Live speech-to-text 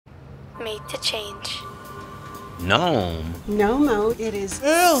made to change. Gnome. No, it is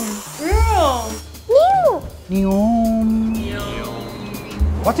Nيوم.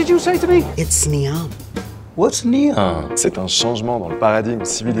 What did you say to me? It's Niyam. What's neon? C'est un changement dans le paradigme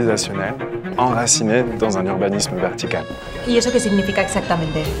civilisationnel enraciné dans un urbanisme vertical. ¿Y eso qué significa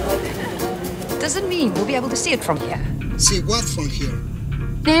exactamente? Doesn't mean we'll be able to see it from here. See what from here?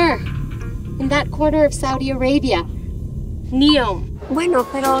 There, in that corner of Saudi Arabia. Neom. Bueno,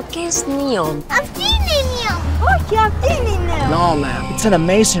 pero ¿qué es neon? No, man. It's an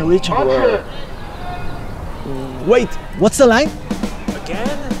amazing ritual. Wait, what's the line?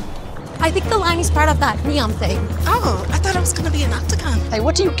 Again? I think the line is part of that neon thing. Oh, I thought it was going to be an octagon. Hey,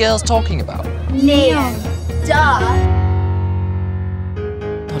 what are you girls talking about? Neom. Duh.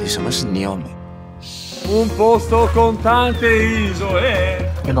 Un posto con tante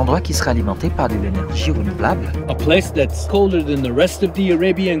isole. Un endroit qui sera alimenté par de l'énergie renouvelable. A place that's colder than the rest of the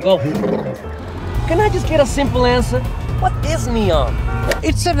Arabian Gulf. Can I just get a simple answer? What is neon?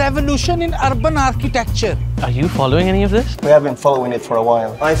 It's a revolution in urban architecture. Are you following any of this? We have been following it for a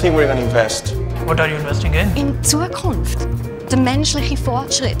while. I think we're going to invest. What are you investing in? In Zukunft. Der menschliche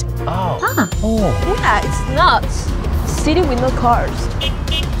Fortschritt. Oh. Ah. Oh. Yeah, it's nuts. City with no cars.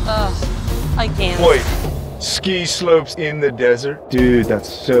 I can't. Wait, ski slopes in the desert? Dude, that's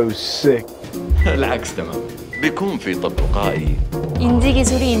so sick. العكس تمام. بيكون في طبقائي. 인지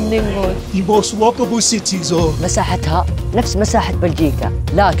기술이 있는 곳. The most walkable cities are. مساحتها نفس مساحة بلجيكا،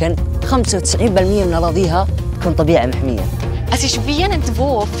 لكن 95% من أراضيها تكون طبيعة محمية. Es ist wie ein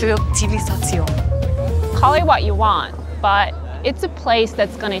Entwurf für Zivilisation. Call it what you want, but it's a place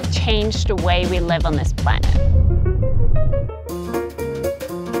that's going to change the way we live on this planet.